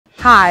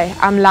Hi,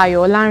 I'm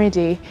Layo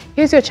Olarinde.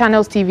 Here's your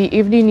Channels TV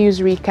evening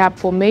news recap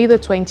for May the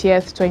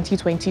 20th,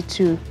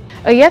 2022.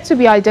 A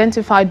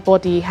yet-to-be-identified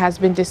body has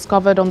been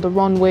discovered on the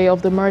runway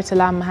of the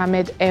Murtala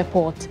Muhammed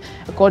Airport.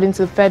 According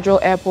to the Federal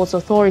Airports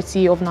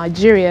Authority of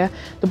Nigeria,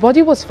 the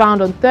body was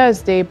found on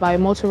Thursday by a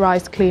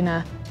motorized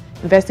cleaner.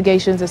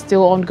 Investigations are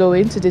still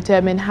ongoing to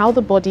determine how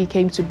the body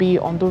came to be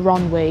on the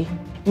runway.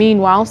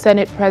 Meanwhile,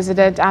 Senate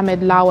President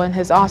Ahmed Lawan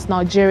has asked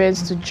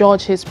Nigerians to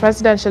judge his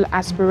presidential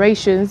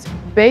aspirations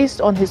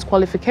based on his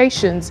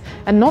qualifications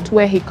and not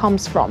where he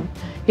comes from.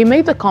 He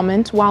made the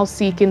comment while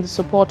seeking the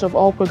support of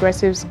All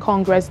Progressives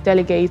Congress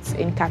delegates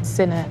in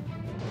Katsina.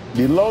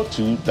 The law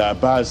too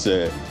that bars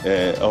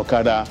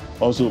Okada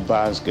also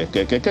bars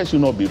Keke. Keke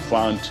should not be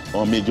found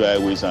on major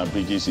highways and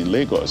bridges in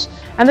Lagos.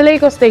 And the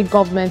Lagos State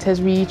government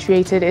has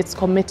reiterated its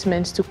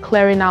commitment to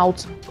clearing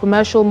out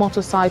commercial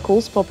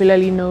motorcycles,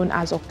 popularly known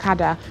as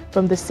Okada,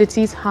 from the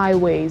city's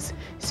highways.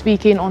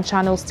 Speaking on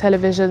Channels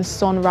Television's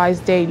Sunrise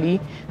Daily,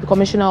 the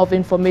Commissioner of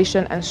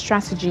Information and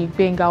Strategy,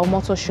 Benga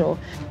Omotosho,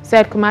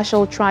 said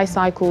commercial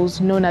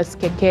tricycles known as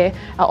Keke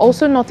are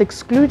also not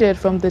excluded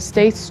from the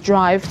state's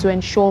drive to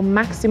ensure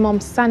maximum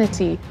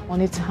sanity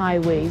on its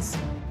highways.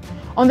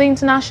 On the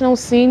international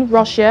scene,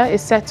 Russia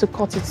is set to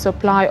cut its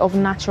supply of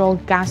natural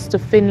gas to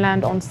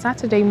Finland on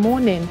Saturday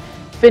morning.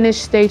 Finnish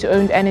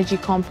state-owned energy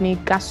company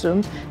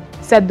Gasum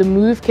said the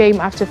move came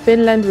after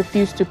Finland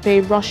refused to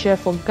pay Russia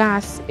for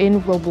gas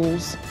in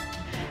rubles.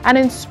 And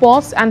in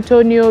sports,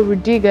 Antonio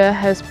Rudiger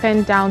has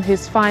penned down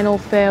his final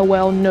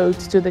farewell note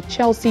to the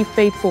Chelsea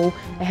faithful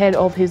ahead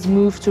of his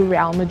move to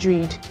Real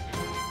Madrid.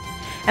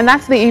 And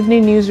that's the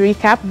evening news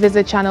recap.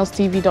 Visit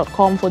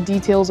channelstv.com for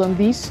details on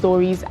these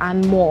stories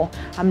and more.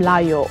 I'm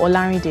Layo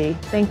Olarinde.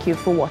 Thank you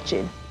for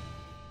watching.